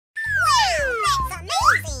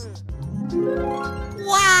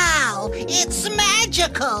It's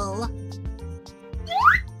magical!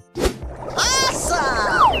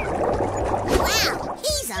 Awesome! Wow,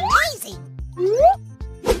 he's amazing!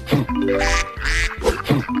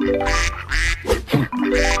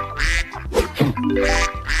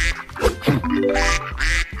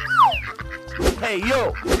 Hey,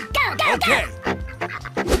 yo! Go, go, Okay! go!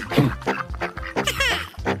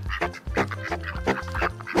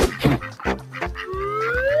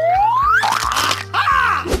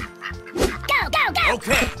 Go, go, go!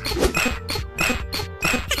 Okay!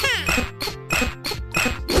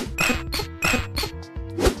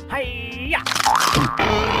 Hi-ya!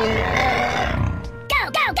 Go,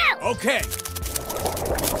 go, go! Okay!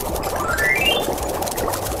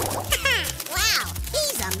 Wow,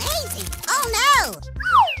 he's amazing! Oh no!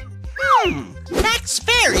 That's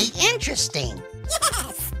very interesting.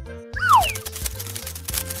 Yes!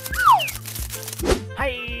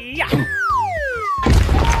 Hi-ya!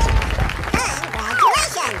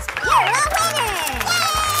 Congratulations! You're a winner!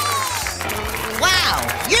 Wow,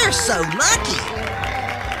 you're so lucky.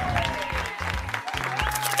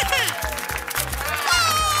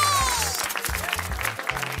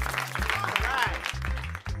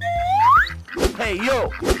 Hey, yo!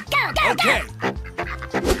 Go, go, Okay! go!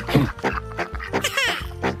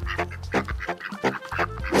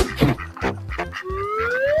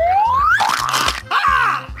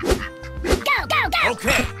 Go, go, go!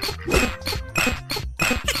 Okay!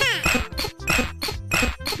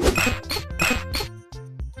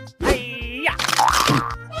 Hi-ya!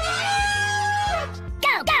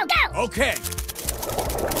 Go, go, go! Okay!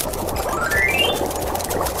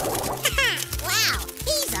 Wow,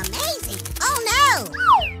 he's amazing! Oh no!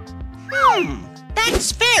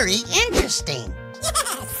 That's very interesting.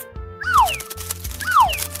 Yes!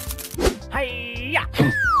 Hi-ya!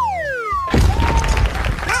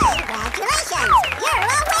 Congratulations! You're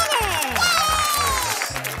a winner!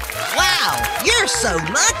 Wow, you're so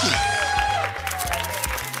lucky.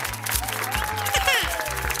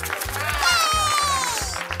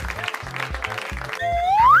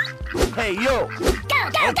 Hey, yo! Go,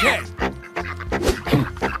 go, Okay! go!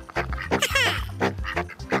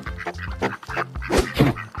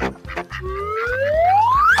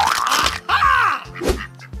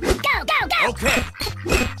 Go, go, go! Okay!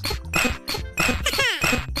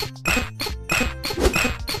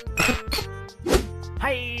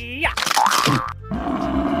 Hi-ya!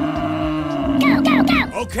 Go, go, go!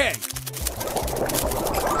 Okay!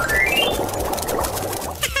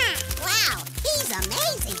 Wow, he's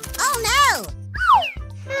amazing! Oh no!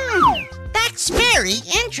 That's very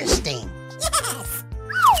interesting. Yes!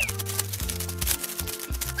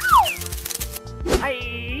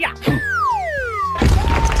 Hi-ya!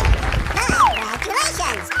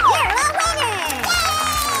 Congratulations! You're a winner!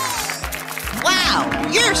 Wow,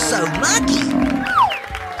 you're so lucky.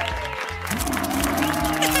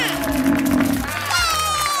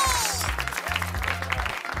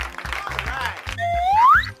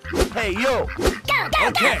 Hey, yo! Go, go,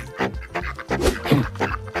 Okay! go!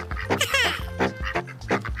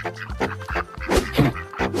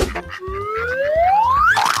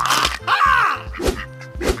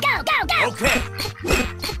 Go, go, go! Okay!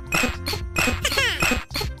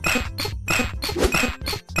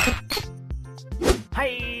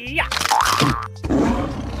 Hi-ya!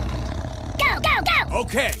 Go, go, go!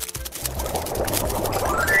 Okay!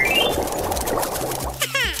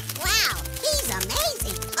 Wow, he's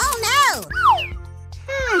amazing! Oh no!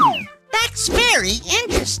 That's very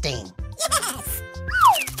interesting. Yes!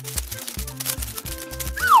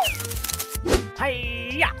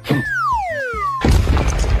 Hi-ya!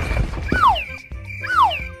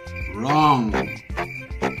 Wrong.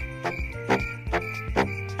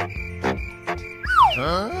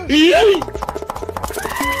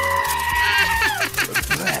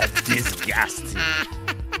 Disgusting.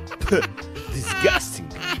 Disgusting.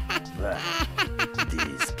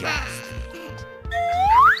 Disgusting.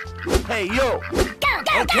 Hey, yo! Go,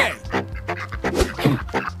 go, Okay! go!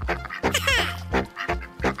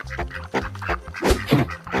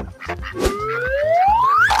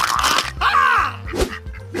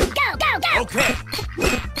 Go, go, go! Okay!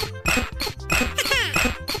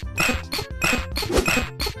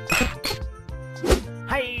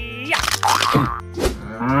 Hi-ya!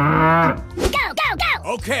 Go, go, go!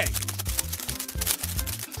 Okay!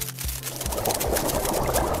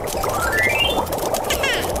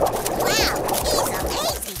 Wow, he's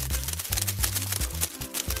amazing!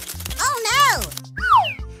 Oh no!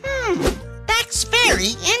 That's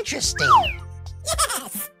very interesting.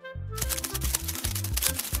 Yes!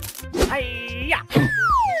 Hi-ya!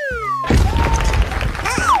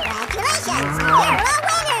 Congratulations! You're a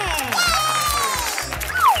winner!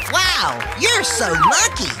 Wow, you're so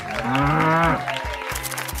lucky.